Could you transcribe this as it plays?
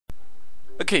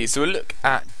Okay, so a look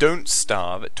at Don't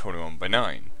Starve at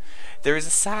 21x9. There is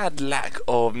a sad lack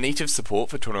of native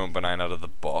support for 21x9 out of the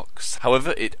box.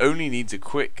 However, it only needs a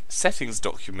quick settings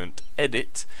document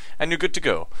edit and you're good to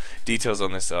go. Details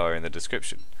on this are in the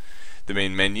description. The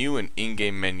main menu and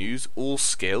in-game menus all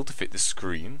scale to fit the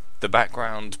screen. The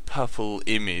background purple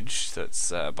image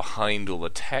that's behind all the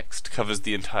text covers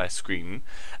the entire screen,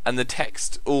 and the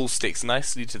text all sticks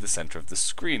nicely to the center of the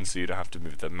screen so you don't have to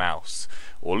move the mouse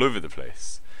all over the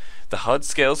place. The HUD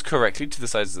scales correctly to the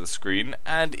size of the screen,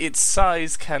 and its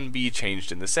size can be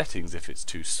changed in the settings if it's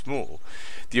too small.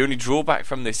 The only drawback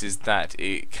from this is that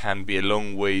it can be a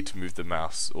long way to move the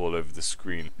mouse all over the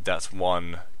screen. That's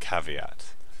one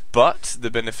caveat. But the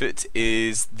benefit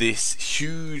is this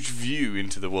huge view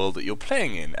into the world that you're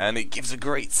playing in, and it gives a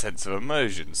great sense of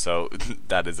immersion, so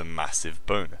that is a massive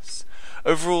bonus.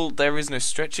 Overall, there is no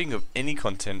stretching of any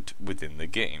content within the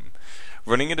game.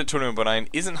 Running it at 21x9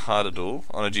 isn't hard at all.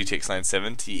 On a GTX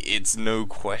 970, it's no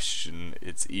question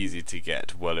it's easy to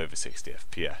get well over 60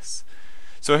 FPS.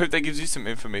 So I hope that gives you some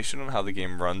information on how the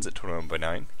game runs at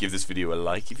 21x9. Give this video a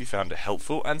like if you found it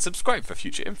helpful, and subscribe for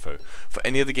future info. For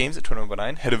any other games at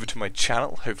 21x9, head over to my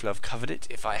channel. Hopefully I've covered it.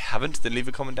 If I haven't, then leave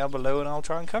a comment down below and I'll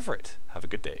try and cover it. Have a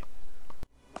good day.